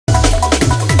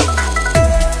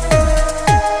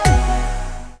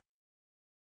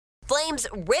flames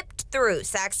ripped through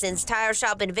Saxton's tire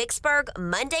shop in Vicksburg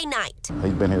Monday night.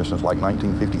 He's been here since like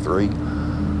 1953,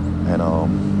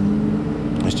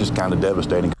 and it's just kind of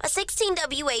devastating. A 16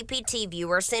 WAPT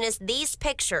viewer sent us these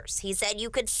pictures. He said you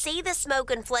could see the smoke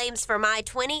and flames from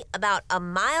I-20 about a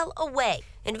mile away.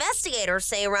 Investigators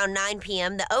say around 9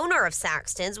 p.m. the owner of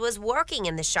Saxton's was working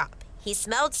in the shop. He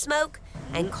smelled smoke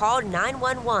and called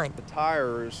 911. The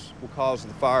tires will cause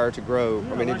the fire to grow.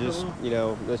 I mean, it just,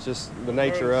 that's just the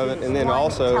nature of it. And then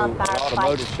also, an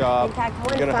automotive shop,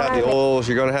 you're going to have the oils,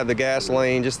 you're going to have the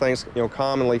gasoline, just things,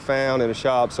 commonly found in a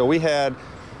shop. So we had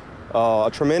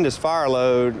a tremendous fire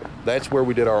load. That's where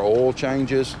we did our oil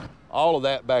changes. All of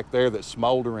that back there that's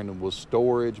smoldering was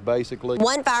storage, basically.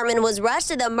 One fireman was rushed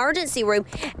to the emergency room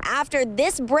after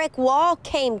this brick wall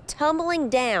came tumbling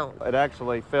down. It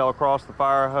actually fell across the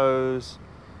fire hose,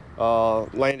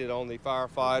 landed on the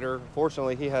firefighter.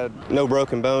 Fortunately, he had no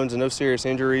broken bones and no serious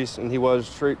injuries, and he was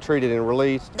treated and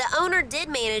released. The owner did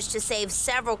manage to save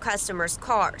several customers'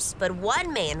 cars, but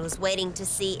one man was waiting to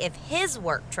see if his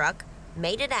work truck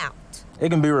made it out. It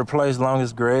can be replaced as long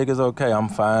as Greg is okay. I'm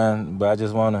fine, but I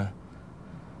just want to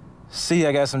see,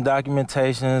 I got some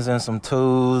documentations and some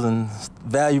tools and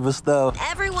valuable stuff.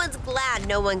 Everyone's glad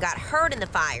no one got hurt in the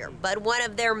fire, but one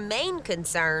of their main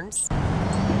concerns.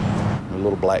 A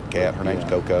little black cat, her name's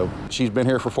Coco. She's been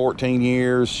here for 14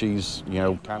 years. She's,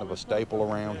 kind of a staple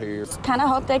around here. Kind of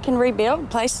hope they can rebuild. The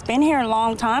place has been here a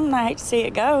long time, and I hate to see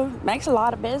it go. Makes a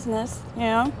lot of business,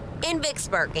 In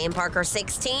Vicksburg, Ann Parker,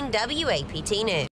 16 WAPT News.